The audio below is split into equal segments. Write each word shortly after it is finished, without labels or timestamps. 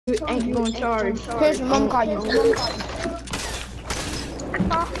ain't gonna charge. Here's your mom call you.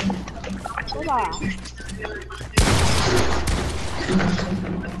 Hold on.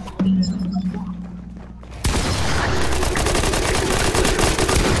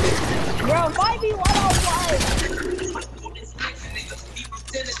 Bro, fight me 1-on-1.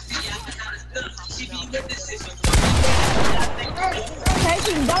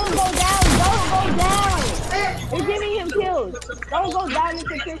 Taking, don't go down, don't go down. We're giving him kills. Don't go down until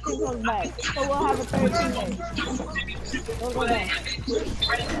Christian comes back. So we'll have a third teammate. Don't go down.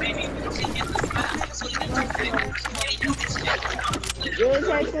 Really,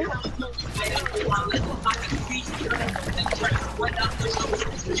 Texas?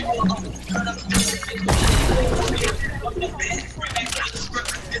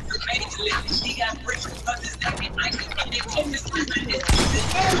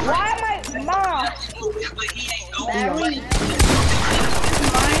 Why am I, Mom?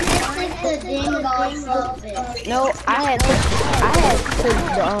 No, I had took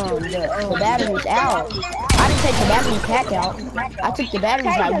the batteries out. I didn't take the battery pack out. I took the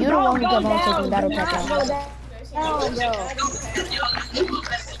batteries out. You're the one who kept on taking the battery pack out.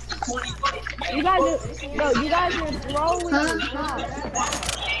 You guys are, no, you guys are throwing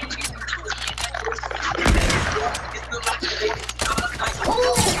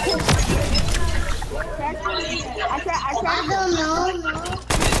I don't know.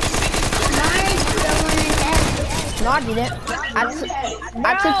 No, I didn't. I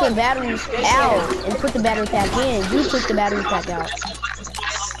took the batteries out and put the battery pack in. You took the battery pack out.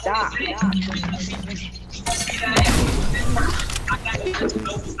 Stop.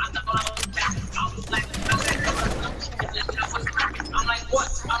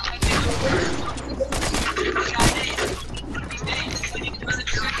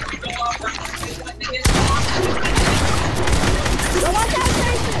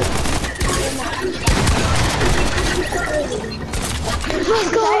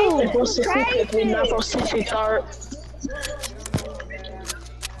 Let's go! We're not for 63rd.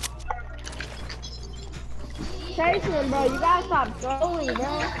 Jason, bro, you gotta stop throwing,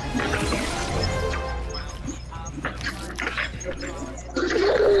 bro.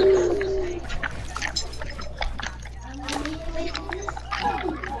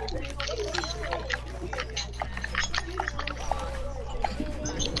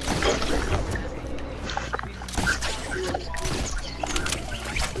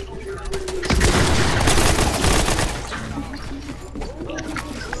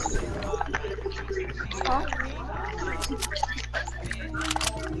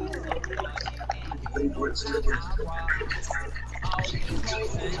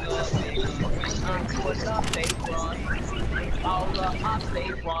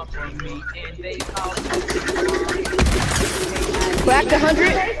 Cracked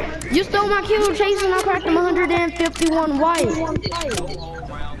 100. You stole my kill, Jason. I cracked him 151 white.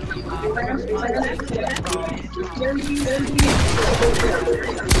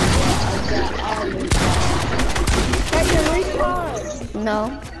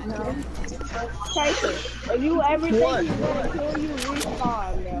 No. Tyson, if you ever think he's gonna kill you,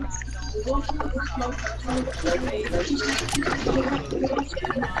 respawn, bro.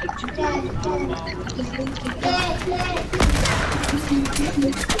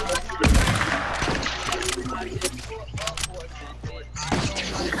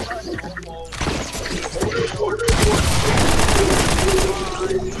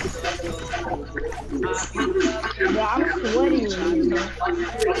 Yeah, I'm sweating.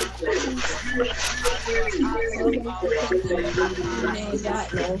 Ain't got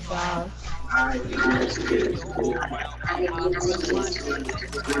no sauce.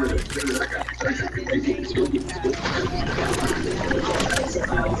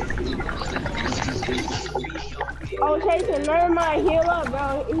 Oh, Jason, learn my heal up, bro.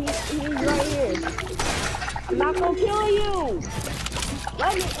 He's right here. I'm not gonna kill you.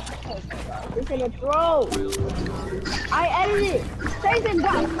 Let me. You're gonna throw. I edited it. Jason,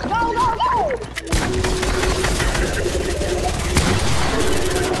 go, go, go, go.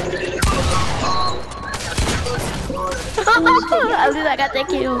 At least I got that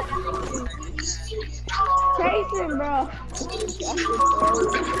kill. Jason, bro.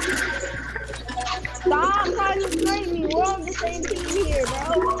 Stop trying to straight me. We're on the same team here,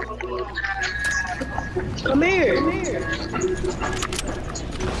 bro. Come here.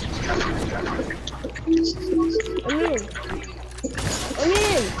 I'm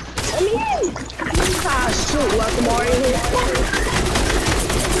in. Ah, shoot, welcome more in here.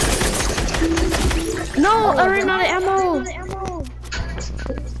 No, I ran out of ammo.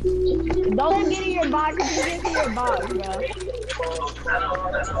 Don't get in your box if you get in your box, bro.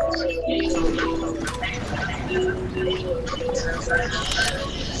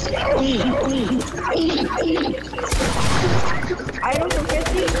 Item for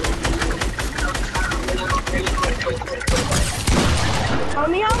 50. Help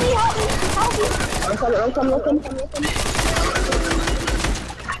me. I'm coming.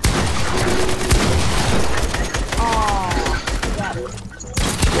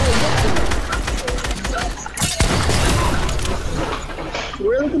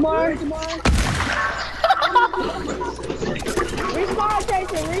 Really, Kamar? Respawn,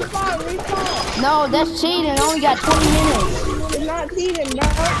 Jason. Respawn. No, that's cheating. I only got 20 minutes. It's not cheating, bro.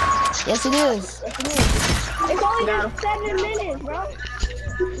 Yes, it is. It's only been 7 minutes, bro.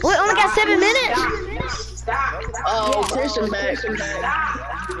 Wait, only got 7 minutes? Oh, Christian back. Let's go.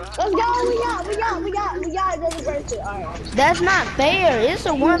 We got another person. Alright. That's not fair. It's a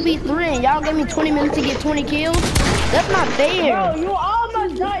 1v3 and y'all gave me 20 minutes to get 20 kills? That's not fair. Bro, you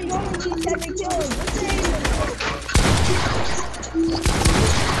almost done. You only need 7 kills. This ain't even...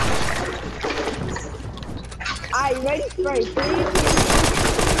 Alright, ready? Spray, please.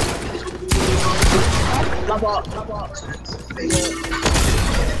 My fault.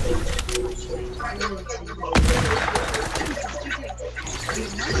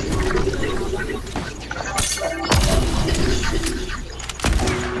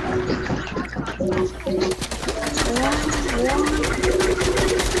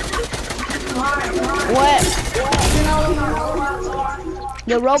 What?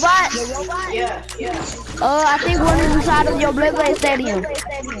 The robot? Yeah. I think one is inside of your Blade Stadium.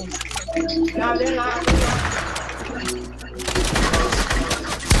 No, they're not.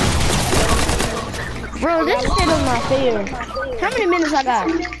 Bro, this shit is not fair. How many minutes I got?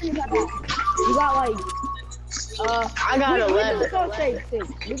 You got like... I got 11. Wait,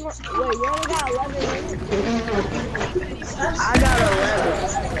 you only got 11 minutes? I got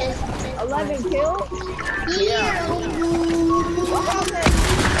 11. 11 kills? Yeah.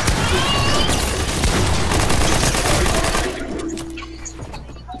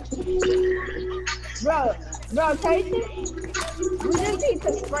 Bro, Tyson, we just need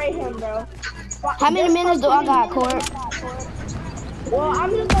to spray him, bro. How many minutes do I got, Court? Well,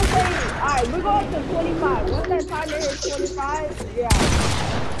 I'm just gonna say, alright, we're going to 25. Once that timer hits 25, yeah.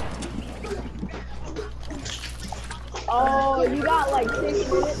 Oh, you got like 6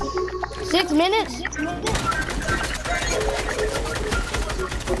 minutes? 6 minutes?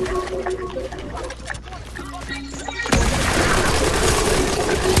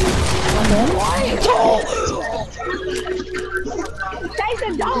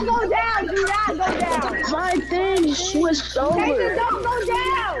 Tyson, don't go down. Do not go down. My thing switched over. Tyson, don't go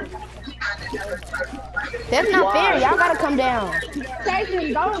down. That's not fair. Y'all gotta come down.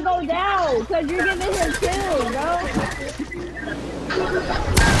 Tyson, don't go down, because you're giving him kills, bro.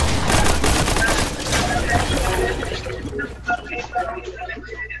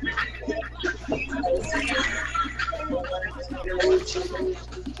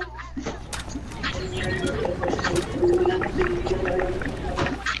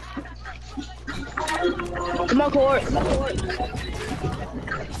 Come on, Court.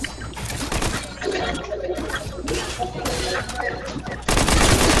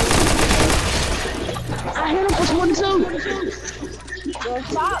 I hit him for 22. Well,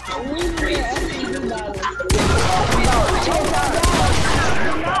 stop losing your SMG battle.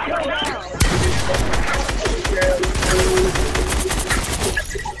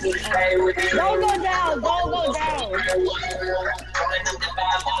 Don't go down. Don't go down.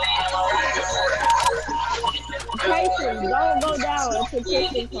 Tyson, don't go down until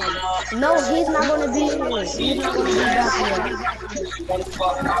Tyson comes. No, he's not gonna be here. He's not gonna be back here.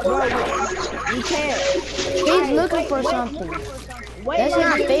 Bro, you can't. He's looking for something. That's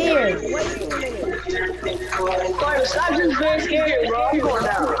not fair. Stop just being scared, bro. I'm going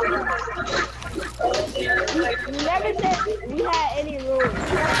down. You never said we had any rules.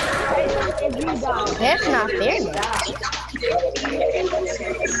 If you die. That's not fair.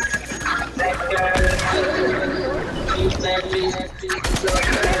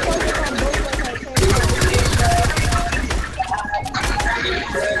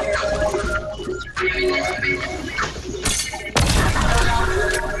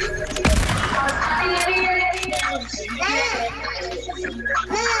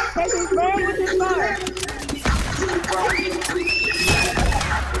 Tyson, spray him with his fire.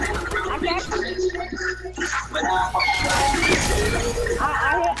 I got you.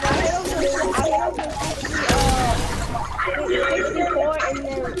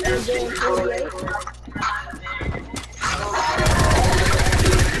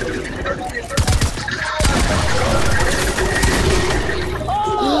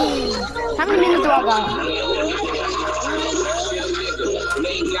 How many minutes do I got?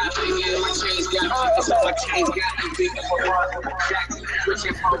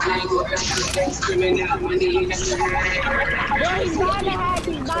 Yeah, he's by the hack.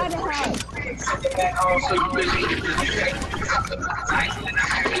 He's by the hack.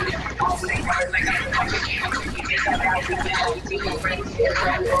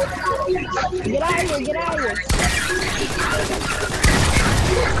 Get out of here, get out of here.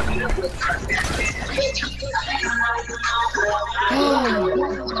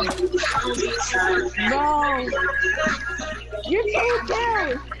 Bro, you're 2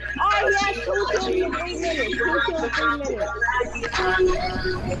 kills. Oh, he has 2 kills in 3 minutes. 2 kills in 3 minutes.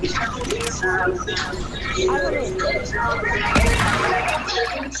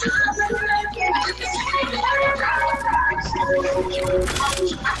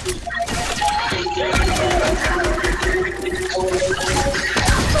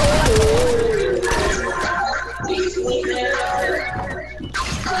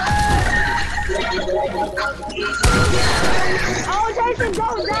 Oh, Jason,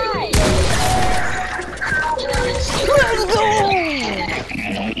 don't die! Let's go!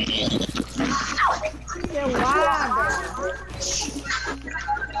 You're wild.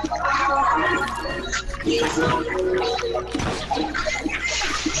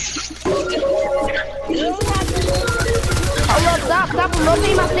 Hold up, stop,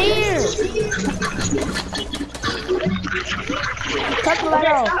 rotate my stairs. Cut the light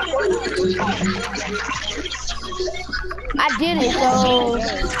off. I did it, so...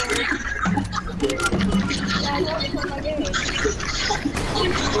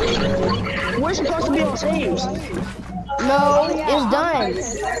 We're supposed to be on teams. No, it's done.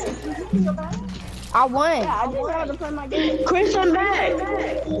 I won. Yeah, I just wanted to play my game. Chris, I'm back.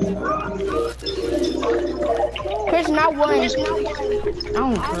 Chris, I won. I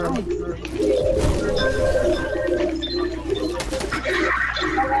don't care.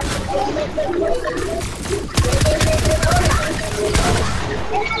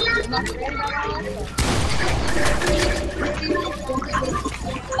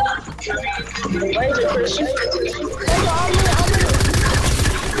 Laser Christian.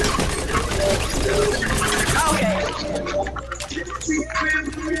 Okay.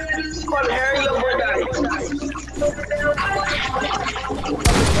 Corbin, hurry up, boy, die.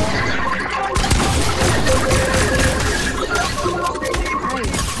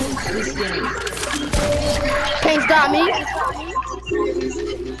 Can't stop me.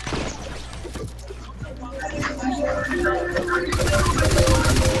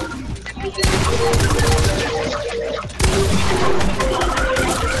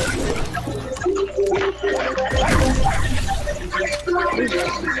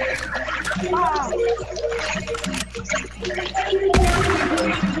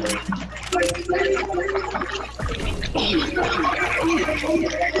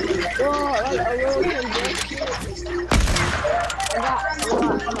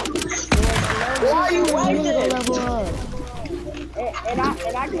 Why are you waiting? And I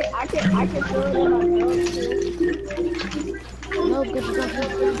can throw it in my No, good job,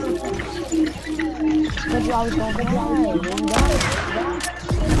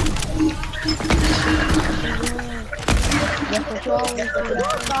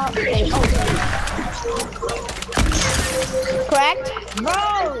 correct? Bro! Oh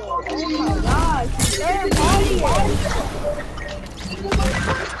my gosh! They're partying!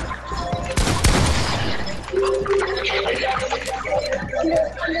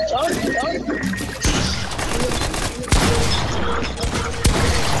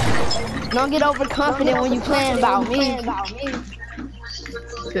 Don't get overconfident when you playing about me.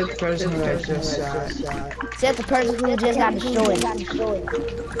 The person who I just shot. Except the person who just got destroyed.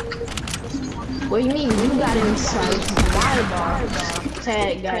 What do you mean? You got inside my bar.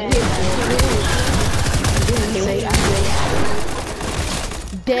 Tag got hit. Didn't say I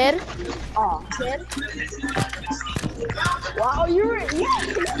Dead? Oh, dead? Wow, you're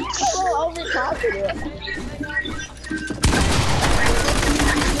so overconfident.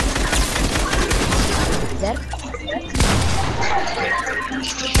 Dead?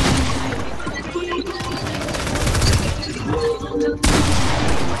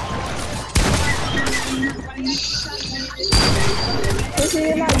 This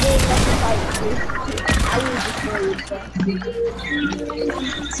is not good enough to fight you. I will destroy you.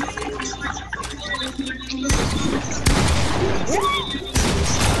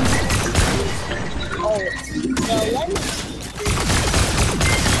 Oh, no, let me.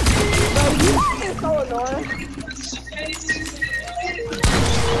 Bro, you guys are so annoying.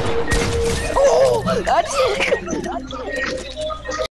 Oh, that's it.